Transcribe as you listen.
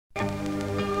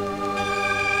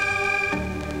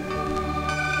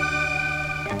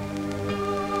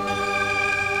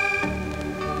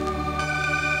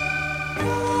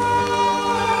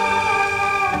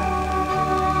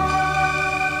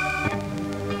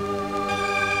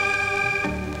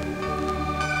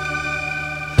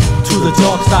To the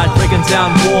dark side, breaking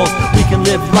down walls. We can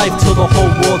live life till the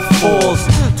whole world falls.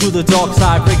 To the dark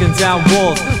side, breaking down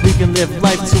walls. We can live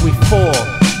life till we fall.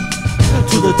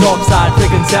 To the dark side,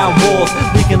 breaking down walls.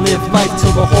 We can live life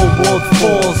till the whole world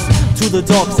falls. To the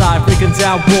dark side, breaking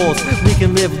down walls. We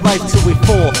can live life till we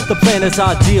fall. The plan is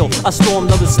ideal. I storm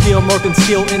the steel, murking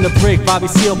steel in the brick. Bobby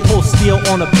Seal pulls steel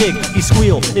on a pig. He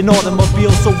squeal in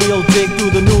automobile, so we'll dig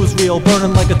through the newsreel,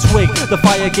 burning like a twig. The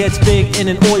fire gets big in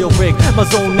an oil rig. My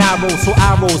zone narrows, so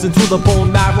arrows into the bone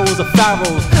marrows of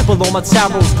pharaohs. Below my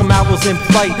tarots, Camaros in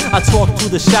flight. I talk to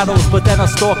the shadows, but then I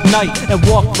stalk night and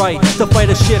walk right. To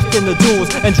fight a shift in the dunes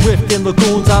and drift in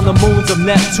lagoons on the moons of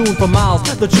Neptune for miles.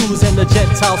 The Jews and the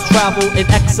Gentiles travel in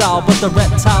exile, but the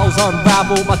reptiles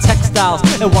unravel my textiles.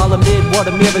 And while amid what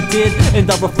a mirror did, in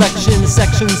the reflection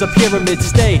sections of pyramids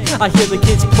stay. I hear the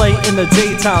kids play in the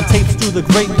daytime, tapes through the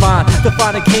grapevine to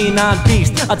find a canine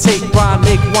beast. I take brine,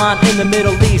 make wine in the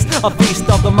Middle East, a feast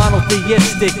of the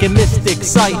monotheistic and mystic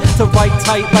sight. To write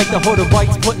tight like the hood of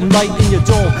rights, putting light in your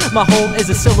dome. My home is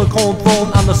a silicone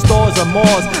throne on the stars of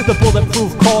Mars. The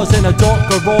bulletproof cars in a dark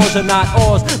garage are not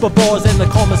ours, but bars and the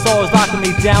commissars locking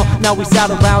me down. Now we sat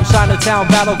around Chinatown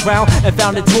battleground and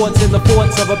found it torts in the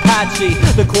forts of Apache.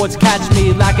 The courts catch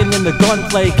me lacking in the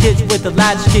gunplay. Kids with the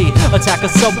latchkey attack a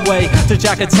subway to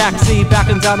jack a taxi,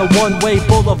 backing down a one-way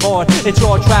boulevard. It's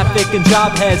all traffic and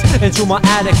job heads into my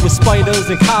attic with spiders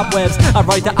and cobwebs. I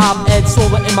write the op-ed,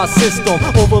 solar in my system,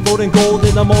 overloading gold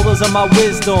in the molars of my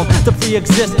wisdom. To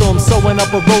pre-exist them, sowing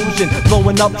up erosion,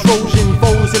 blowing up Trojan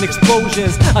foes and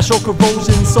explosions. I show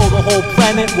corrosion so the whole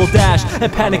planet will dash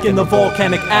and panic in the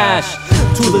volcanic ash.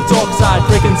 To the dark side,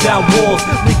 breaking down walls.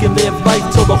 We can live life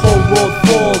till the whole world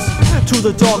falls. To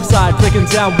the dark side, breaking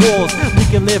down walls. We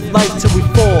can live life till we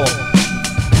fall.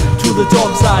 To the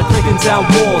dark side, breaking down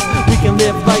walls. We can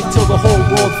live life till the whole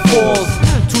world falls.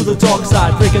 To the dark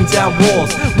side, breaking down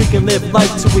walls. We can live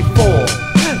life till we fall.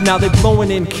 Now they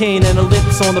blowing in cane and her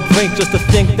lips on the brink, just to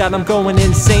think that I'm going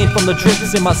insane from the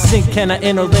drips in my sink. Can I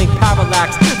interlink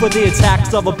parallax for the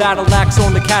attacks of a battle axe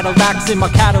on the Cadillacs in my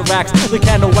cataracts? The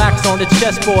candle wax on the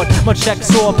chessboard. My check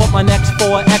sore, but my next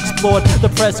four explored.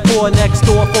 The press for next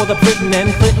door for the Britain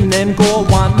and Clinton and Gore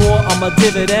want more on my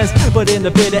dividends, but in the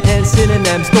bitter end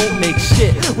synonyms don't make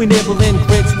shit. We nibble in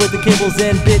grits with the kibbles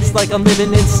and bits like I'm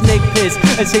living in snake pits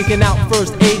and taking out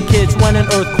first aid kits when an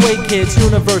earthquake hits.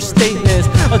 Universe statements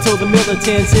until the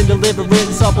militants in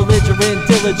deliverance of belligerent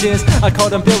diligence. I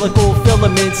caught umbilical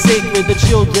filaments sacred. The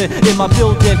children in my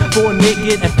building born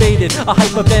naked and faded. A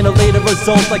hyperventilator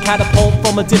results like catapult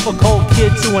from a difficult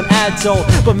kid to an adult,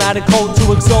 but medical to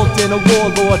exultant, a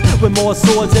warlord with more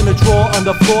swords in a drawer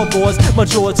under floorboards. My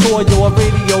jaw tore your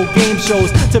radio game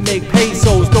shows to make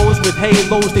pesos. Those with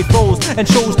halos they froze and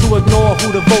chose to ignore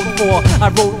who to vote for.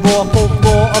 I wrote raw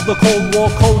folklore of the Cold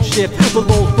War code shift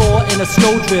below Thor in a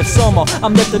snowdrift summer.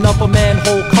 I'm lifting up a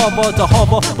manhole cover to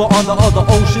hover, but on the other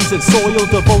oceans and soil,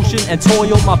 devotion and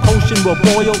toil. My potion will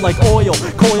boil like oil,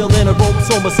 coil in a rope,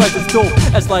 so my life is dope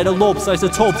as lighter lopes,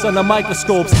 isotopes under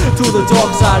microscopes. To the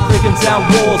dark side, breaking down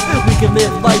walls. We can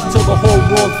live life till the whole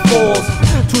world falls.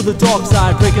 To the dark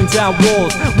side, breaking down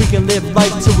walls. We can live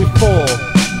life till we fall.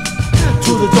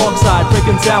 To the dark side,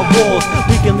 breaking down walls.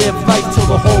 We can live life till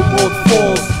the whole world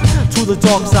falls. To the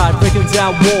dark side, breaking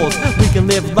down walls. We can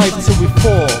live life till we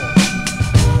fall.